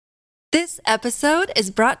This episode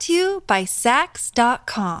is brought to you by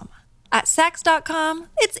Sax.com. At Sax.com,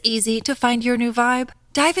 it's easy to find your new vibe.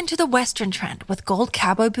 Dive into the Western trend with gold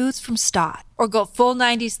cowboy boots from Stott, or go full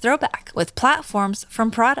 90s throwback with platforms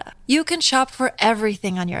from Prada. You can shop for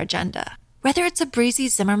everything on your agenda, whether it's a breezy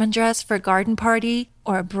Zimmermann dress for a garden party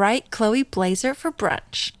or a bright Chloe blazer for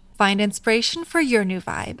brunch. Find inspiration for your new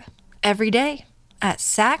vibe every day at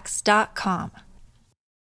Sax.com.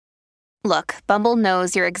 Look, Bumble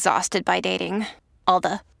knows you're exhausted by dating. All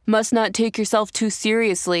the must not take yourself too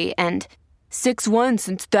seriously and 6'1"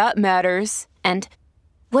 since that matters. And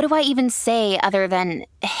what do I even say other than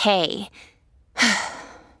hey?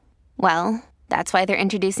 Well, that's why they're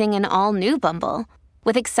introducing an all-new Bumble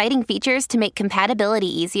with exciting features to make compatibility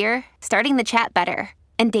easier, starting the chat better,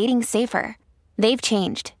 and dating safer. They've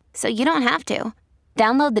changed, so you don't have to.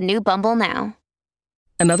 Download the new Bumble now.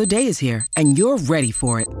 Another day is here, and you're ready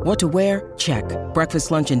for it. What to wear? Check.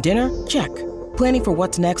 Breakfast, lunch, and dinner? Check. Planning for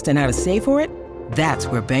what's next and how to save for it? That's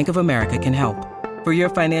where Bank of America can help. For your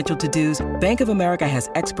financial to-dos, Bank of America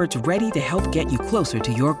has experts ready to help get you closer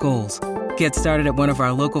to your goals. Get started at one of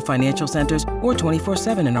our local financial centers or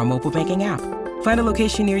 24/7 in our mobile banking app. Find a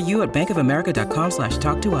location near you at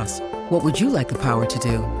bankofamerica.com/talktous. What would you like the power to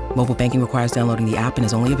do? Mobile banking requires downloading the app and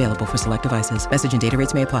is only available for select devices. Message and data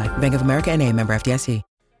rates may apply. Bank of America N.A., member FDIC.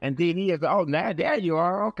 And then he is, now there you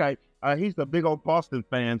are. Okay. He's a big old Boston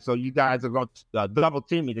fan, so you guys are going to double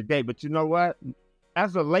team me today. But you know what?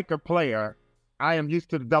 As a Laker player, I am used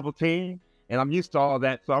to the double team, and I'm used to all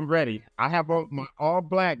that, so I'm ready. I have on my all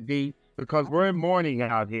black, D, because we're in mourning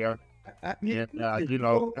out here. And, that's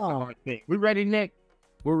a hard thing. We ready, Nick?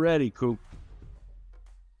 We're ready, Coop.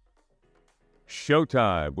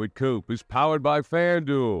 Showtime with Coop is powered by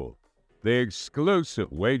FanDuel, the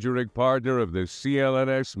exclusive wagering partner of the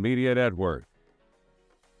CLNS Media Network.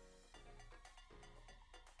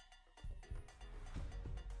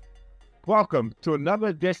 Welcome to another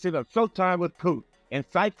edition of Showtime with Coop.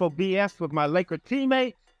 Insightful BS with my Laker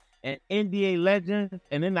teammates and NBA legends.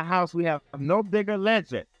 And in the house, we have no bigger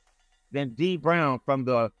legend than D. Brown from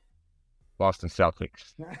the Boston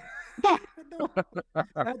Celtics.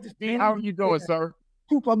 D, how are you doing, sir?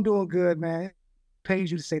 Coop, I'm doing good, man.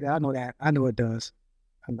 Pays you to say that. I know that. I know it does.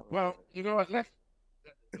 I know. Well, you know what? We're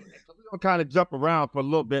going to kind of jump around for a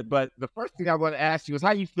little bit, but the first thing I want to ask you is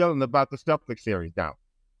how you feeling about the Celtics series now?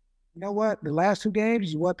 You know what? The last two games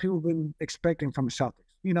is what people have been expecting from the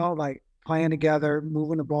Celtics. You know, like playing together,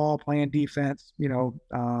 moving the ball, playing defense. You know,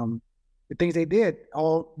 the things they did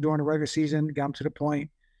all during the regular season got them to the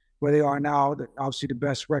point where they are now. Obviously, the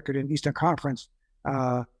best record in Eastern Conference.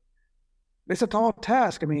 It's a tall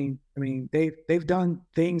task. I mean, they've done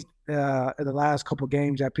things in the last couple of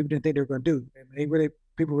games that people didn't think they were going to do.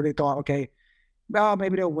 People really thought, okay, well,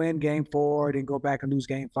 maybe they'll win Game 4, then go back and lose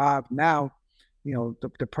Game 5. Now, you know,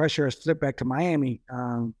 the pressure has slipped back to Miami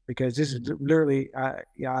because this is literally,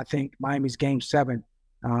 I think Miami's Game 7,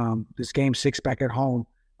 this Game 6 back at home.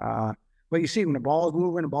 But you see, when the ball's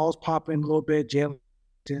moving, the ball's popping a little bit, Jalen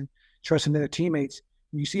trusting their teammates,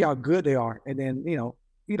 you see how good they are. And then, you know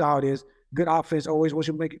how it is. Good offense always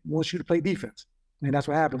wants you to play defense. And that's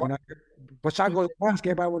what happened. But shot goes once,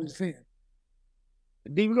 everybody wants to defend.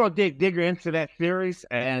 D, we're going to dig digger into that series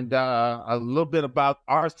and a little bit about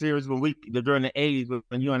our series during the 80s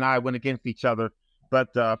when you and I went against each other.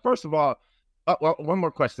 But first of all, one more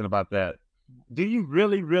question about that. Do you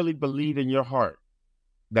really, really believe in your heart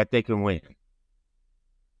that they can win?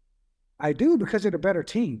 I do, because they're the better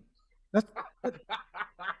team.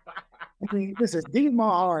 Listen, deep in my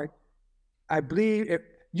heart, I believe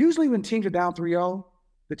usually when teams are down 3-0,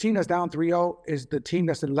 the team that's down 3-0 is the team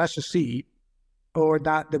that's the lesser seed or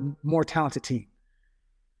not the more talented team.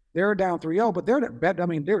 They're down 3-0, but they're the better. I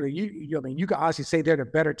mean, you can honestly say they're the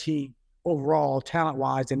better team overall,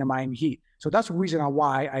 talent-wise, than the Miami Heat. So that's the reason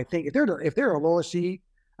why I think if they're a lower seed,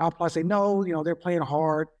 I'll probably say no. You know, they're playing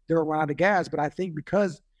hard, they're run out of gas. But I think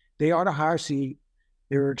because they are the higher seed,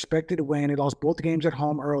 they were expected to win. They lost both the games at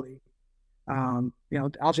home early.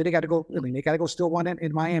 Obviously they got to go. They got to go still one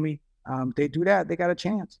in Miami. They do that, they got a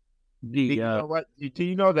chance. Do you know what? Do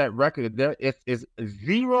you know that record there is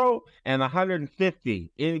 0 and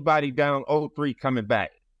 150? Anybody down 0-3 coming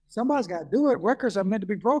back? Somebody's got to do it. Records are meant to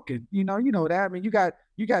be broken. You know that. I mean, you got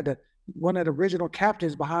one of the original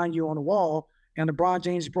captains behind you on the wall, and LeBron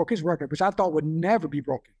James broke his record, which I thought would never be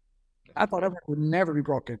broken. I thought that record would never be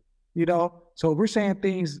broken. You know, so we're saying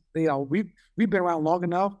things. You know, we've been around long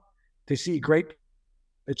enough to see great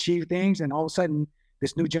achieve things, and all of a sudden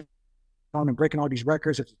this new generation and breaking all these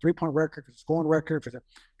records. It's a 3-point record, it's a scoring record, it's a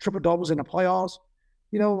triple doubles in the playoffs.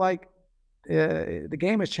 You know, like the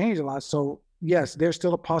game has changed a lot. So yes, there's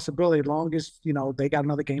still a possibility as long as, they got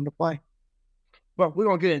another game to play. Well, we're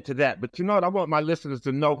going to get into that. But you know what? I want my listeners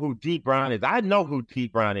to know who D. Brown is. I know who D.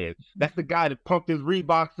 Brown is. That's the guy that pumped his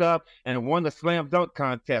Reeboks up and won the slam dunk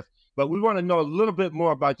contest. But we want to know a little bit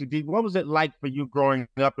more about you, D. What was it like for you growing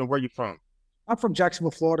up, and where you from? I'm from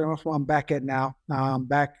Jacksonville, Florida. That's where I'm back at now.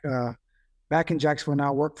 Back in Jacksonville now.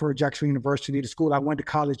 I work for Jacksonville University, the school I went to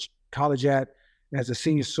college at as a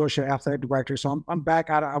senior associate athletic director. So I'm back.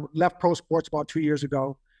 I left pro sports about 2 years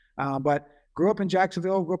ago, but grew up in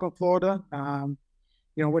Jacksonville, grew up in Florida.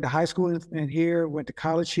 Went to high school in here, went to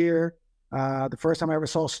college here. The first time I ever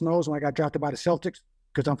saw snow was when I got drafted by the Celtics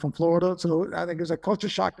because I'm from Florida. So I think it was a culture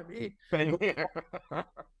shock to me. Same here.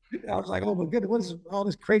 I was like, oh my goodness, what is all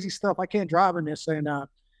this crazy stuff? I can't drive in this. And,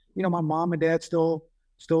 my mom and dad still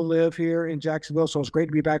live here in Jacksonville. So it's great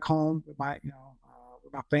to be back home with my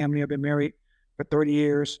family. I've been married for 30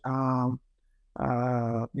 years. I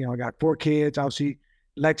got 4 kids. Obviously,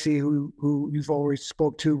 Lexi, who you've always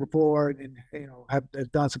spoke to before, and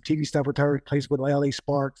have done some TV stuff with her. Plays with LA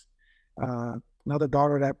Sparks. Another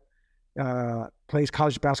daughter that plays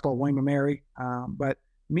college basketball at William & Mary. But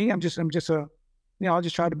me, I'm just a, I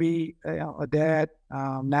just try to be a dad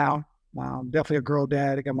now. Definitely a girl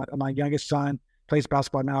dad. I got my youngest son plays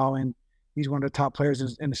basketball now, and he's one of the top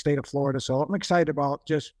players in the state of Florida. So I'm excited about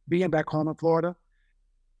just being back home in Florida.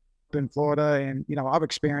 And I've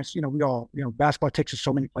experienced, we all, basketball takes us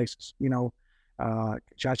so many places. Got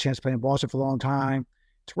a chance to play in Boston for a long time,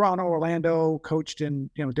 Toronto, Orlando, coached in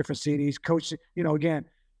different cities. Coached, again,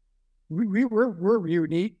 we're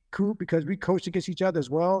unique, cool, because we coached against each other as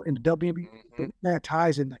well in the WNBA. That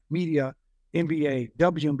ties in media, NBA,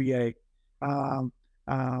 WNBA.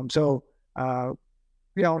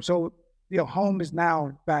 Home is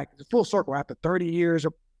now back. It's a full circle after 30 years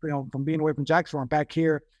of from being away from Jacksonville. I'm back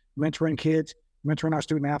here mentoring kids, mentoring our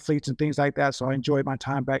student athletes and things like that. So I enjoyed my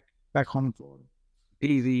time back home in Florida.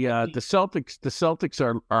 The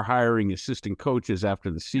Celtics are hiring assistant coaches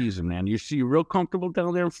after the season, man. You real comfortable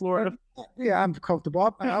down there in Florida? Yeah, I'm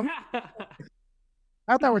comfortable.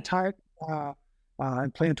 After I retired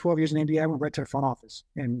and playing 12 years in India, I went right to the front office.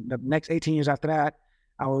 And the next 18 years after that,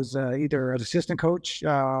 I was either an assistant coach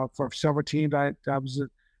for several teams. I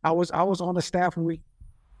was on the staff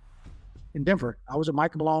in Denver. I was with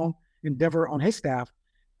Mike Malone in Denver on his staff.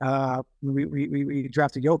 We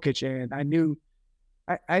drafted Jokic, and I knew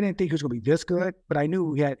I didn't think he was going to be this good, but I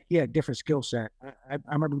knew he had a different skill set. I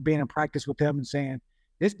remember being in practice with him and saying,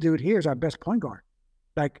 "This dude here is our best point guard."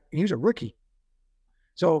 Like, he was a rookie.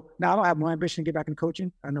 So now I don't have no ambition to get back in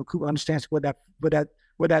coaching. I know Cooper understands what that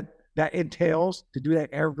entails, to do that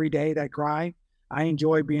every day, that grind. I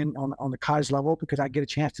enjoy being on the college level because I get a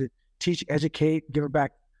chance to teach, educate, give it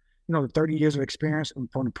back, the 30 years of experience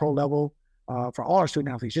from the pro level for all our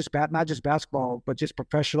student athletes, not just basketball, but just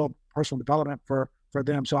professional, personal development for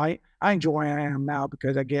them. So I enjoy where I am now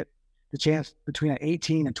because I get the chance between an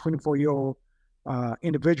 18 and 24-year-old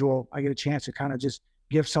individual, I get a chance to kind of just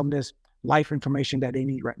give some of this life information that they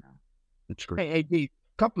need right now. That's great. Hey, AD,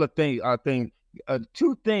 couple of things.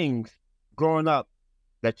 Two things growing up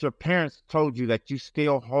that your parents told you that you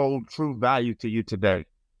still hold true value to you today.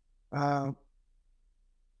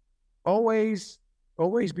 Always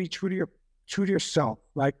be true to yourself.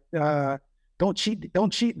 Like, don't cheat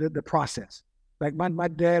the process. Like my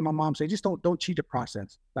dad and my mom say, just don't cheat the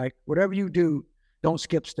process. Like, whatever you do, don't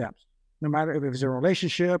skip steps. No matter if it's a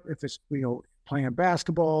relationship, if it's playing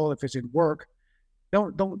basketball, if it's in work,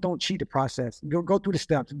 don't cheat the process. Go through the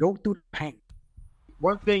steps. Go through the pain.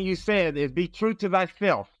 One thing you said is be true to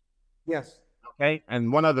thyself. Yes. Okay.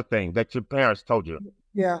 And one other thing that your parents told you.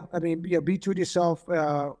 Yeah, I mean, be true to yourself,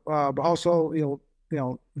 but also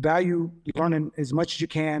value learning as much as you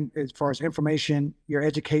can as far as information, your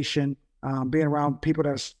education, being around people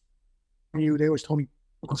that are you. They always told me,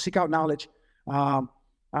 seek out knowledge. When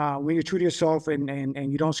you're true to yourself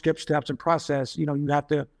and you don't skip steps and process, you have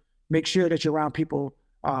to make sure that you're around people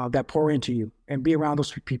that pour into you and be around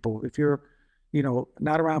those people. If you're,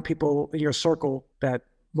 not around people in your circle that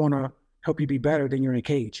want to help you be better, then you're in a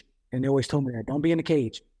cage. And they always told me that, don't be in a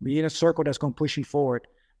cage, be in a circle that's going to push you forward.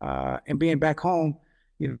 And being back home,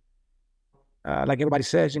 like everybody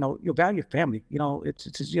says, you value your family.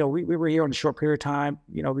 It's we were here on a short period of time.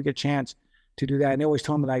 We get a chance to do that. And they always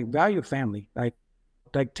told me, like, value your family. Like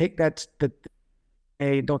take that,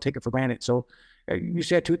 don't take it for granted. So you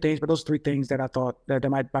said two things, but those three things that I thought that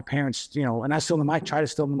my parents, and I try to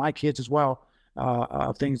instill in my kids as well,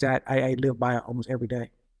 things that I live by almost every day.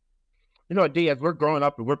 D, as we're growing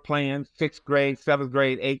up and we're playing 6th grade, 7th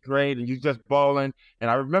grade, 8th grade, and you just balling. And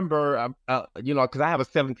I remember, because I have a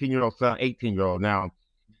 17-year-old son, 18-year-old now.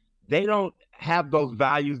 They don't have those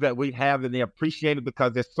values that we have, and they appreciate it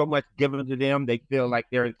because there's so much given to them. They feel like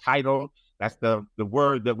they're entitled. That's the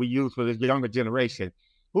word that we use for this younger generation.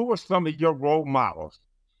 Who were some of your role models,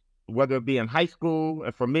 whether it be in high school,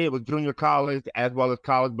 and for me, it was junior college as well as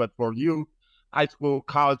college, but for you, high school,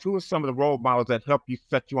 college, who were some of the role models that helped you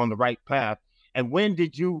set you on the right path? And when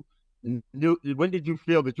did you feel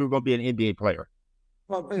that you were going to be an NBA player?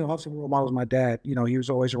 Well, obviously, role model was my dad. He was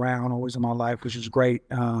always around, always in my life, which is great.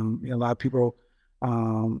 A lot of people,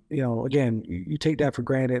 again, you take that for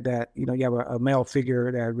granted that, you have a male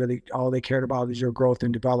figure that really all they cared about is your growth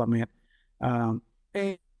and development. And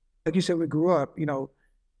like you said, we grew up,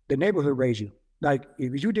 the neighborhood raised you. Like,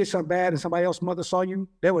 if you did something bad and somebody else's mother saw you,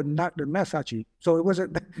 they would knock the mess out you. So it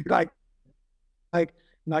wasn't like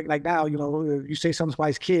now, if you say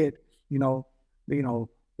somebody's kid, they'll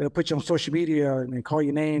put you on social media and call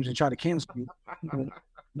you names and try to cancel you.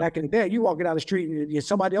 Back in the day, you walking down the street and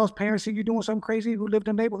somebody else's parents see you doing something crazy who lived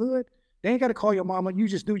in the neighborhood, they ain't got to call your mama. You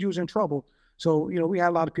just knew you was in trouble. So, we had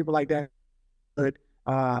a lot of people like that. But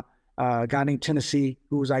a guy named Tennessee,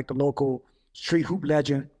 who was like the local street hoop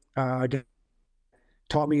legend,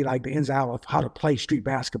 taught me like the ins and outs of how to play street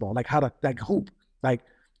basketball, like how to hoop, nothing,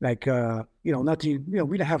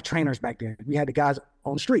 we didn't have trainers back then. We had the guys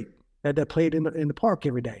on the street that played in the park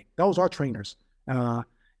every day. Those are trainers.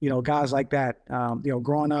 Guys like that.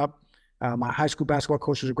 Growing up, my high school basketball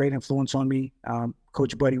coach was a great influence on me.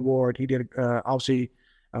 Coach Buddy Ward, he did obviously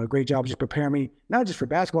a great job just preparing me, not just for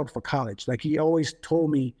basketball, but for college. Like, he always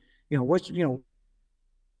told me, he always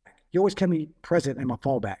kept me present in my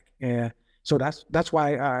fallback. And so that's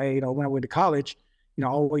why when I went to college, I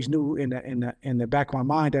always knew in the back of my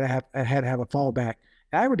mind that I had to have a fallback.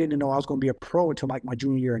 I ever didn't know I was going to be a pro until like my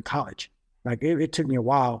junior year in college. Like, it took me a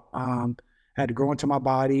while. I had to grow into my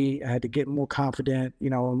body. I had to get more confident.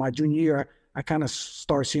 In my junior year, I kind of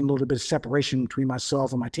started seeing a little bit of separation between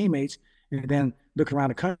myself and my teammates. And then looking around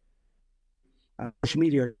the country, social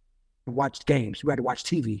media, watch games. We had to watch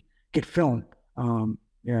TV, get film,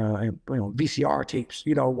 VCR tapes,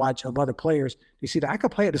 watch of other players. You see that I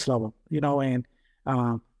could play at this level, and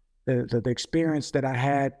the experience that I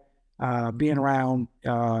had being around,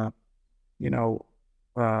 some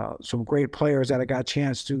great players that I got a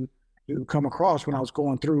chance to come across when I was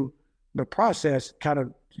going through the process kind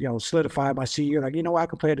of, solidified my senior year. Like, I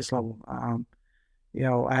can play at this level. I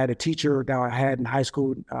had a teacher that I had in high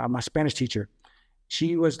school, my Spanish teacher.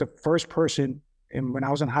 She was the first person, and when I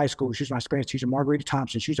was in high school, she was my Spanish teacher, Margarita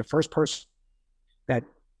Thompson. She was the first person that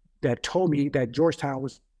told me that Georgetown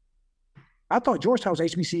was. I thought Georgetown was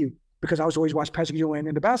HBCU because I was always watching Patrick Ewing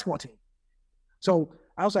and the basketball team. So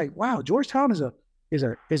I was like, wow, Georgetown is not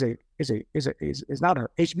a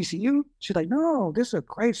HBCU. She's like, no, this is a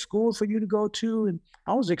great school for you to go to. And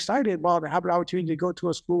I was excited about having the opportunity to go to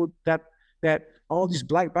a school that all these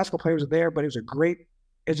black basketball players are there, but it was a great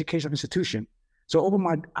educational institution. So it opened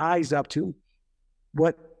my eyes up to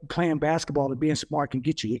what playing basketball and being smart can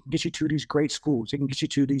get you. It can get you to these great schools. It can get you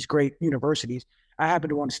to these great universities. I happen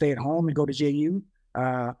to want to stay at home and go to JU.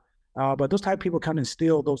 But those type of people kind of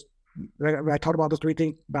instill those. I talked about those three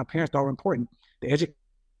things about parents that are important: the education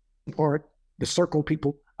part, the circle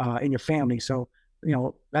people in your family. So,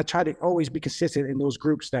 I try to always be consistent in those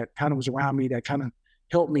groups that kind of was around me, that kind of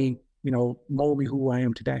helped me, mold me who I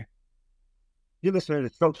am today. You're listening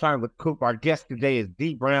to Showtime with Coop. Our guest today is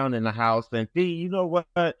D Brown in the house. And D, you know what?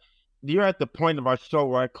 You're at the point of our show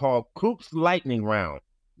where I call Coop's Lightning Round.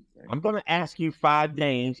 I'm going to ask you 5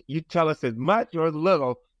 names. You tell us as much or as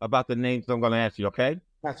little about the names I'm going to ask you, okay?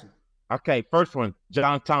 Gotcha. Okay, first one,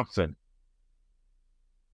 John Thompson.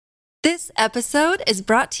 This episode is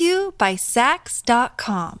brought to you by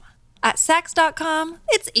Sax.com. At Sax.com,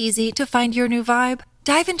 it's easy to find your new vibe.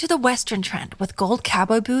 Dive into the Western trend with gold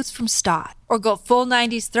cowboy boots from Stott, or go full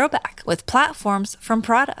 90s throwback with platforms from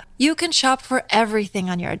Prada. You can shop for everything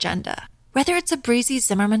on your agenda, whether it's a breezy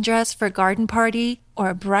Zimmermann dress for a garden party or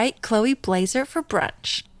a bright Chloe blazer for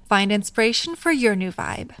brunch. Find inspiration for your new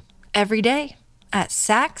vibe every day at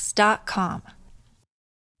Sax.com.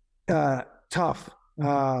 Tough.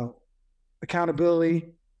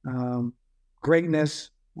 Accountability, greatness,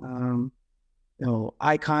 iconic,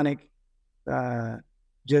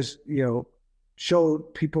 just,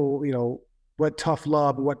 showed people, what tough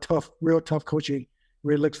love, what real tough coaching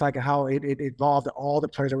really looks like, and how it evolved. All the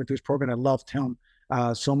players that went through his program that loved him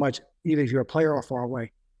so much, either if you're a player or far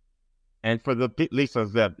away. And for the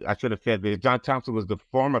listeners that I should have said, John Thompson was the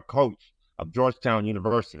former coach of Georgetown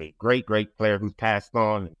University. Great player who's passed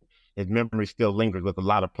on. His memory still lingers with a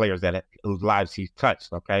lot of players whose lives he's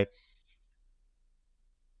touched, okay?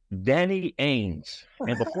 Danny Ainge.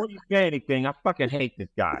 And before you say anything, I fucking hate this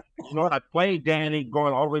guy. You know, I played Danny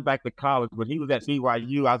going all the way back to college. When he was at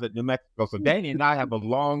BYU, I was at New Mexico. So Danny and I have a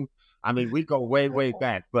long, I mean, we go way, way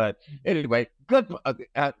back. But anyway, good,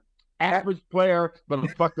 average player, but a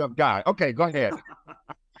fucked up guy. Okay, go ahead.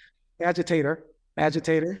 Agitator.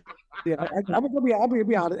 Yeah, I'm gonna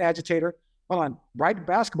be honest, agitator. Hold on, bright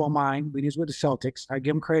basketball mind when he was with the Celtics. I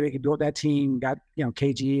give him credit. He built that team, got,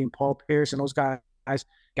 KG and Paul Pierce and those guys,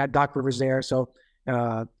 got Doc Rivers there. So,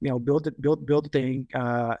 built the thing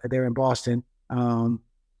there in Boston.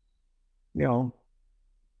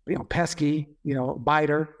 Pesky,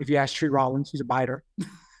 biter. If you ask Tree Rollins, he's a biter.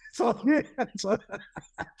 so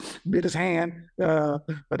bit his hand. But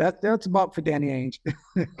that's about for Danny Ainge.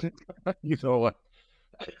 You know what?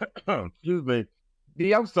 Excuse me.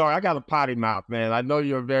 D, I'm sorry. I got a potty mouth, man. I know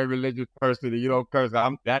you're a very religious person and you don't curse.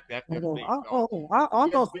 That's just me. I'll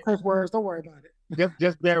know some curse words. Don't worry about it.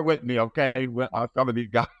 Just bear with me, okay? Some of these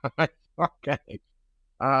guys. Okay.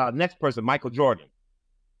 Next person, Michael Jordan.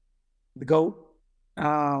 The GOAT.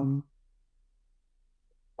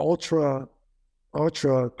 Ultra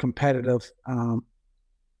competitive,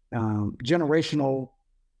 generational,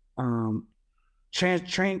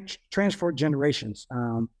 transfer generations.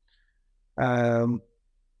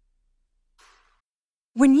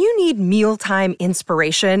 When you need mealtime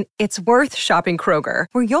inspiration, it's worth shopping Kroger,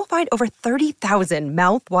 where you'll find over 30,000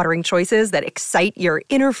 mouth-watering choices that excite your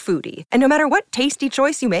inner foodie. And no matter what tasty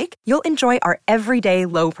choice you make, you'll enjoy our everyday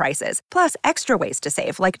low prices, plus extra ways to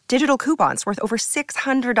save, like digital coupons worth over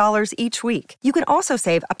 $600 each week. You can also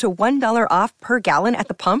save up to $1 off per gallon at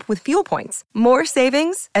the pump with fuel points. More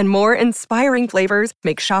savings and more inspiring flavors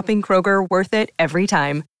make shopping Kroger worth it every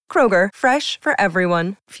time. Kroger, fresh for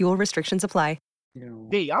everyone. Fuel restrictions apply.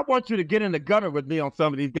 D, I want you to get in the gutter with me on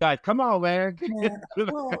some of these guys. Come on, man. Yeah.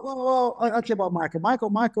 Well, I'll tell you about Michael.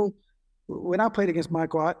 Michael, when I played against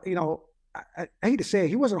Michael, I hate to say it,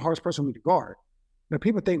 he wasn't the hardest person for me to guard. Now,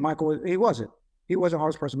 people think Michael, he wasn't. He wasn't the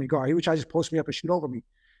hardest person for me to guard. He would try to just post me up and shoot over me.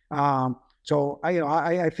 So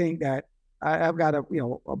I think that I've got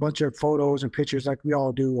a bunch of photos and pictures like we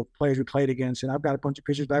all do of players we played against, and I've got a bunch of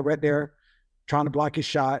pictures that I read there trying to block his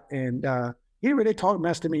shot, and he didn't really talk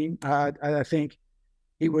mess to me. I think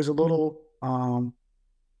he was a little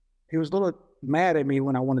mad at me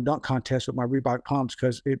when I won a dunk contest with my Reebok pumps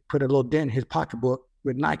because it put a little dent in his pocketbook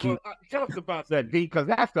with Nike. Well, tell us about that, D, because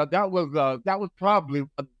that was probably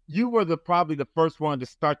you were probably the first one to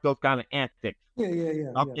start those kind of antics.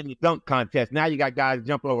 Yeah. In the dunk contest. Now you got guys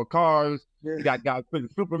jumping over cars. Yeah. You got guys putting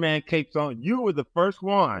Superman capes on. You were the first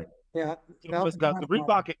one. Yeah. The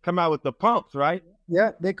Reebok had come out with the pumps, right?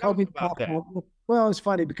 Yeah, they called me pump. Well, it's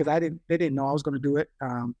funny because they didn't know I was going to do it.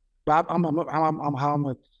 But I'm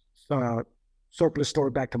a surplus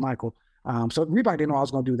story back to Michael. So Reebok didn't know I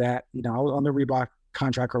was going to do that. I was on the Reebok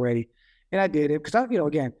contract already, and I did it because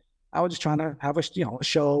again, I was just trying to have a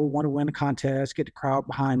show, want to win a contest, get the crowd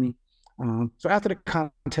behind me. So after the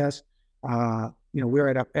contest, we were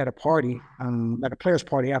at a party, at a players'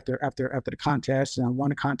 party after the contest, and I won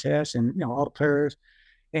the contest, and all the players,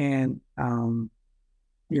 and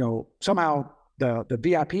somehow the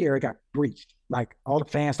VIP area got breached. Like all the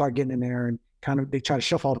fans started getting in there, and they try to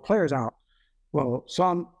shuffle all the players out. Well,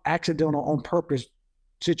 some accidental, on purpose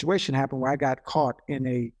situation happened where I got caught in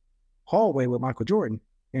a hallway with Michael Jordan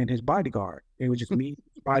and his bodyguard. It was just me,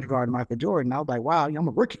 bodyguard, and Michael Jordan. I was like, wow, I'm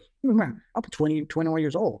a rookie. I'm 21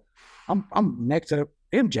 years old. I'm next to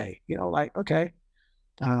MJ. Okay.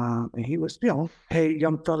 And he was, hey,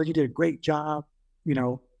 young fella, you did a great job. It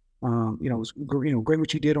was great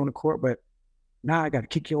what you did on the court, but now I got to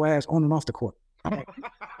kick your ass on and off the court. I'm like,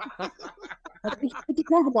 what you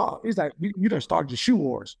talking about? He's like, you done started the shoe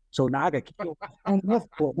wars, so now I got to kick your ass on and off the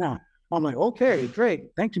court now. I'm like, okay, great.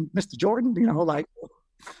 Thank you, Mr. Jordan.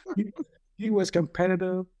 He was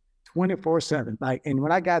competitive 24/7. And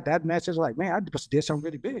when I got that message, like, man, I must have did something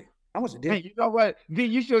really big. I must have did. Hey, you know what? D,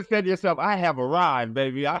 you should have said to yourself, I have arrived,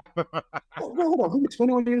 baby. Hold on. You're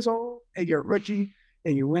 21 years old, and you're a rookie,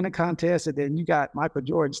 and you win a contest, and then you got Michael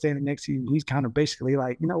Jordan standing next to you. He's kind of basically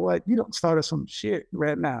like, you know what? You don't start us some shit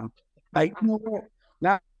right now. Like, you know what?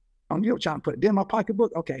 Now, you're trying to put it in my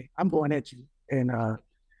pocketbook. Okay, I'm going at you. And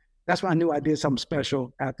that's when I knew I did something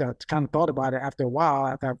special after I kind of thought about it after a while,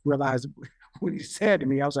 after I realized what he said to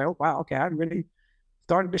me. I was like, oh, wow, okay, I really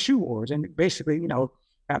started the shoe wars. And basically,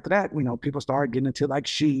 after that, people started getting into like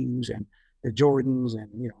shoes and the Jordans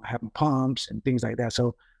and, having pumps and things like that.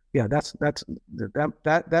 So, yeah,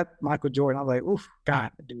 that Michael Jordan, I was like, oof,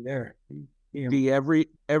 God, dude, there.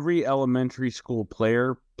 Every elementary school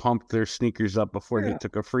player pumped their sneakers up before they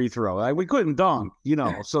took a free throw. Like, we couldn't dunk,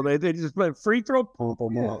 so they just went free throw, pump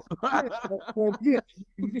them up. You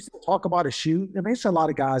just talk about a shoe. I mean, there's a lot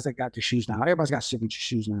of guys that got the shoes now. Everybody's got signature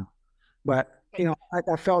shoes now. But,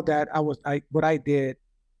 I felt that what I did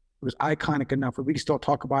was iconic enough where we can still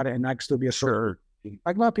talk about it and I can still be a sure.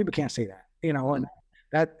 Like, a lot of people can't say that, and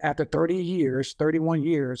that after 31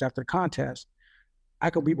 years after the contest, I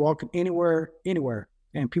could be walking anywhere,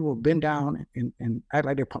 and people would bend down and act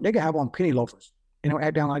like they could have on penny loafers,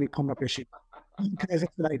 act down like they pumped up their shit. Because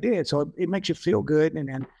that's what I did. So it makes you feel good. And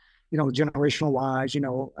then, generational wise,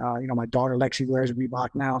 my daughter Lexi wears Reebok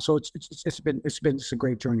now. So it's been just a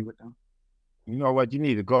great journey with them. You know what? You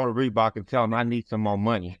need to go to Reebok and tell them I need some more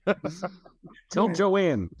money. Tell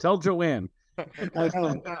Joanne. I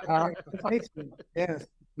know. Yes.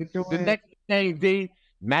 The next name, D,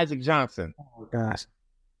 Magic Johnson. Oh gosh,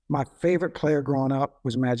 my favorite player growing up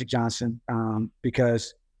was Magic Johnson,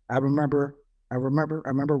 because I remember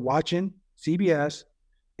watching CBS,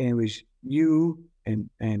 and it was you and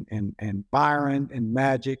Byron and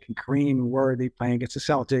Magic and Kareem and Worthy playing against the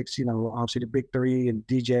Celtics. Obviously the big three and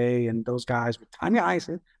DJ and those guys with Tanya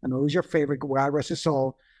Heinsohn. I know it was your favorite, God rest his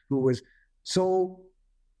soul, who was so.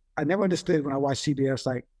 I never understood when I watched CBS,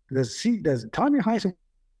 like, does Tanya Heinsohn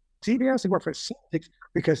CBS work for Celtics,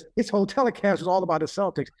 because his whole telecast was all about the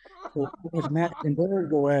Celtics. So if Matt and Bird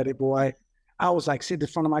go at it, boy, I was like sitting in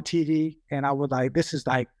front of my TV and I was like,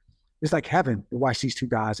 it's like heaven to watch these two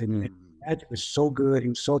guys. And Magic was so good. He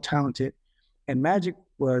was so talented. And Magic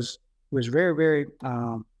was very, very,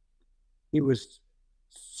 he was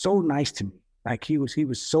so nice to me. Like he was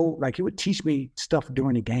so, like, he would teach me stuff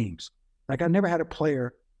during the games. Like, I never had a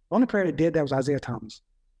player. The only player that did that was Isaiah Thomas.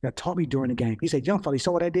 That taught me during the game. He said, young fella, you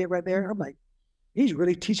saw what I did right there? I'm like, he's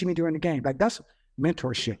really teaching me during the game. Like, that's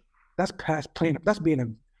mentorship. That's past playing. That's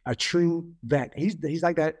being a true vet. He's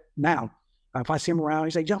like that now. If I see him around,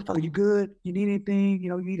 he's like, young fella, you good? You need anything?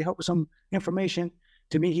 You need help with some information?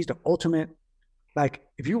 To me, he's the ultimate. Like,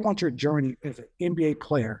 if you want your journey as an NBA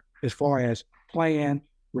player, as far as playing,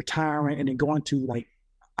 retiring, and then going to, like,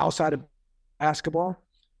 outside of basketball,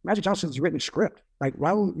 Magic Johnson's written a script. Like,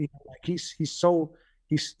 Raul, he's so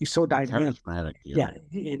dynamic. Yeah.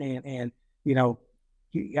 And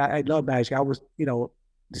I love Magic. I was, to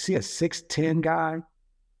see a 6'10" guy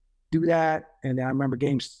do that. And then I remember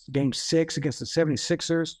game 6 against the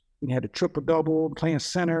 76ers, and he had a triple double playing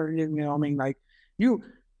center. You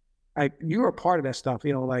were a part of that stuff.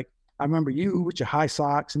 Like, I remember you with your high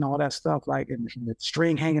socks and all that stuff, like, and the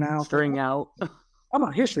string hanging out. String out. I'm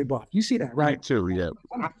a history buff. You see that, right? Me too, yeah.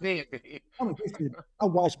 I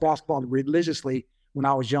watched basketball religiously when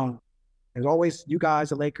I was young. There's always you guys,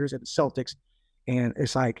 the Lakers and the Celtics. And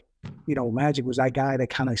it's like, Magic was that guy that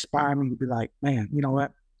kind of inspired me to be like, man, you know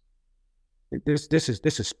what? This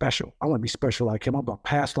is special. I want to be special like him. I want to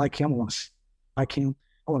pass like him. I want to like him.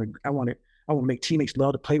 I want to make teammates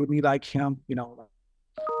love to play with me like him.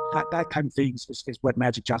 That kind of thing is what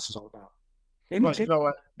Magic Johnson's all about. Well, you know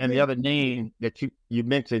what? And the other name that you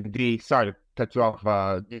mentioned, D, sorry to cut you off.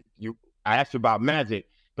 I asked you about Magic,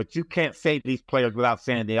 but you can't say these players without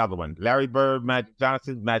saying the other one. Larry Bird, Magic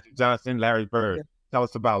Johnson, Larry Bird. Yeah. Tell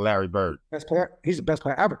us about Larry Bird. Best player. He's the best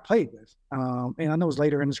player I ever played with. And I know it was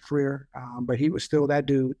later in his career, but he was still that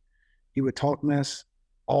dude. He would talk mess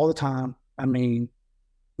all the time. I mean,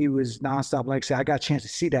 he was nonstop. Like I said, I got a chance to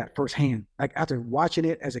see that firsthand. Like, after watching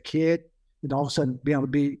it as a kid, all of a sudden being able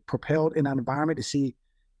to be propelled in that environment to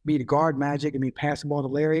be the guard Magic and me pass the ball to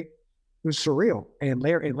Larry, it was surreal. And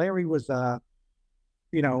Larry was,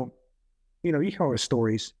 you heard his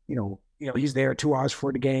stories. He's there 2 hours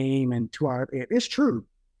before the game and 2 hours. It's true.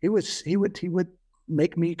 He would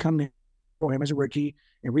make me come in for him as a rookie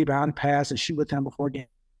and rebound and pass and shoot with him before game,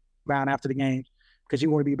 rebound after the game, because he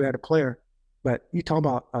wanted to be a better player. But you talk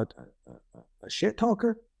about a shit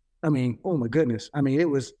talker. I mean, oh my goodness. I mean, it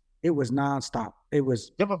was nonstop. It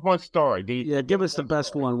was. Give us one story, D. Yeah, give us the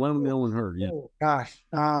best one. One no one heard. Yeah. Oh gosh.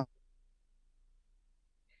 I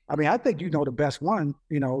mean, I think the best one.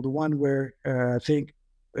 The one where I think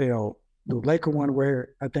the Laker one where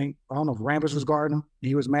I don't know if Rambis was guarding him.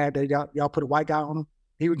 He was mad that y'all put a white guy on him.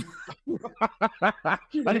 He would. I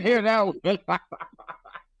didn't hear that one. I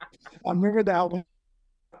remember that one.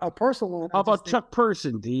 A personal one. How about Chuck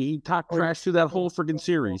Person? He talked trash through that whole freaking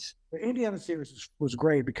series. The Indiana series was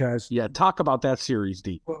great because... Yeah, talk about that series,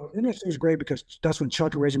 D. Well, the Indiana series was great because that's when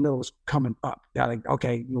Chuck and Reggie Miller was coming up. They're like,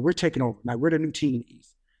 okay, we're taking over. Now, we're the new team in the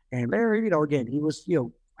East. And Larry, again, he was,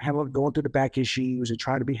 going through the back issues and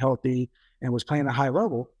trying to be healthy and was playing at a high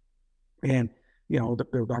level. And,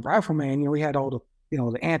 the rifleman, we had all the,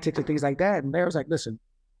 the antics and things like that. And Larry was like, listen,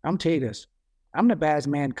 I'm going to tell you this. I'm the baddest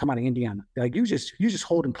man to come out of Indiana. Like you just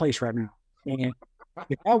holding place right now. And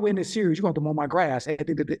if I win this series, you're going to have to mow my grass at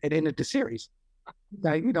the end of the series.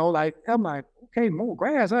 Like, like I'm like, okay, mow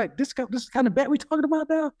grass. Like this is kind of bet we talking about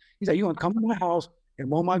now. He's like, you gonna come to my house and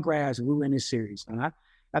mow my grass and we win this series. And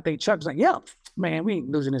I think Chuck's like, yeah, man, we ain't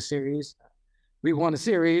losing this series. We won the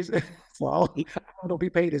series. So I don't know if he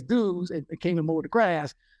paid his dues and came and mowed the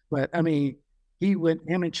grass. But I mean, him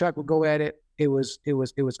and Chuck would go at it. It was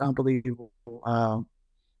unbelievable.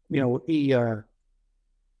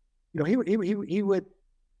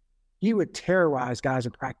 He would terrorize guys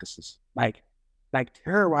in practices, like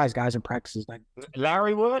terrorize guys in practices, like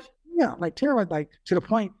Larry would. Yeah, like terrorize, like to the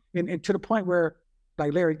point, and to the point where,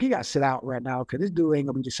 like Larry, he got to sit out right now because this dude ain't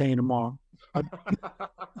gonna be just saying tomorrow. He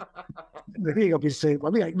ain't gonna be saying,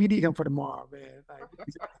 well, we need him for tomorrow, man.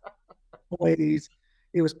 Like,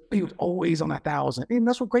 he was always on 1,000, and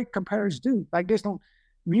that's what great competitors do. Like, there's no,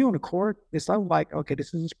 when you're on the court, it's like, okay,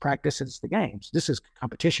 this is practice, it's the games, this is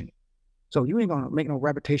competition. So you ain't gonna make no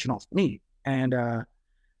reputation off me. And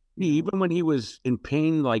even when he was in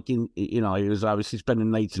pain, like he was obviously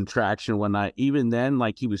spending nights in traction and whatnot. Even then,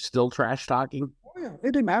 like he was still trash talking. Oh yeah,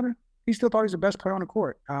 it didn't matter. He still thought he was the best player on the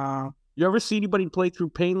court. You ever see anybody play through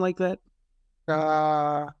pain like that?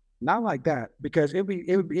 Not like that, because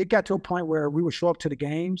it got to a point where we would show up to the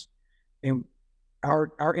games, and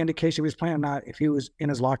our indication he was playing or not, if he was in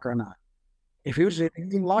his locker or not. If he was in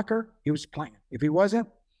the locker, he was playing. If he wasn't,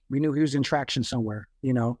 we knew he was in traction somewhere. I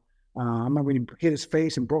remember when he hit his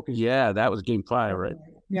face and broke his. Yeah, that was Game 5, right?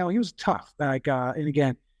 He was tough. Like, and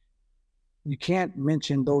again, you can't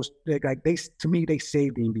mention those. Like to me, they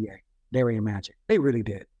saved the NBA. Larry and Magic, they really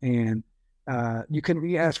did. And you couldn't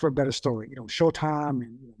really ask for a better story. Showtime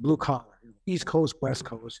and blue collar, East Coast, West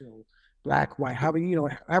Coast, black, white, however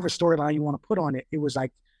storyline you want to put on it. It was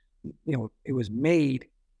like, it was made,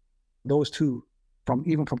 those two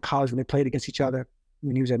even from college when they played against each other,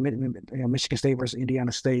 when he was at Michigan State versus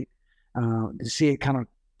Indiana State, to see it kind of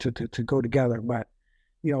to go together. But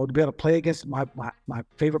to be able to play against my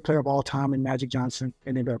favorite player of all time in Magic Johnson,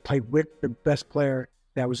 and then be able to play with the best player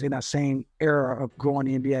that was in that same era of growing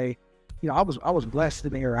the NBA, I was blessed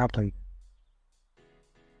in the era I played.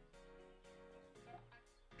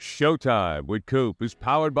 Showtime with Coop is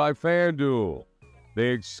powered by FanDuel, the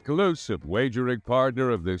exclusive wagering partner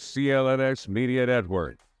of the CLNS Media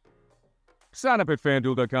Network. Sign up at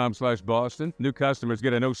FanDuel.com/Boston. New customers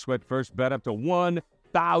get a no-sweat first bet up to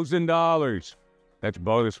 $1,000. That's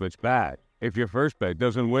bonus switch back if your first bet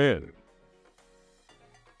doesn't win.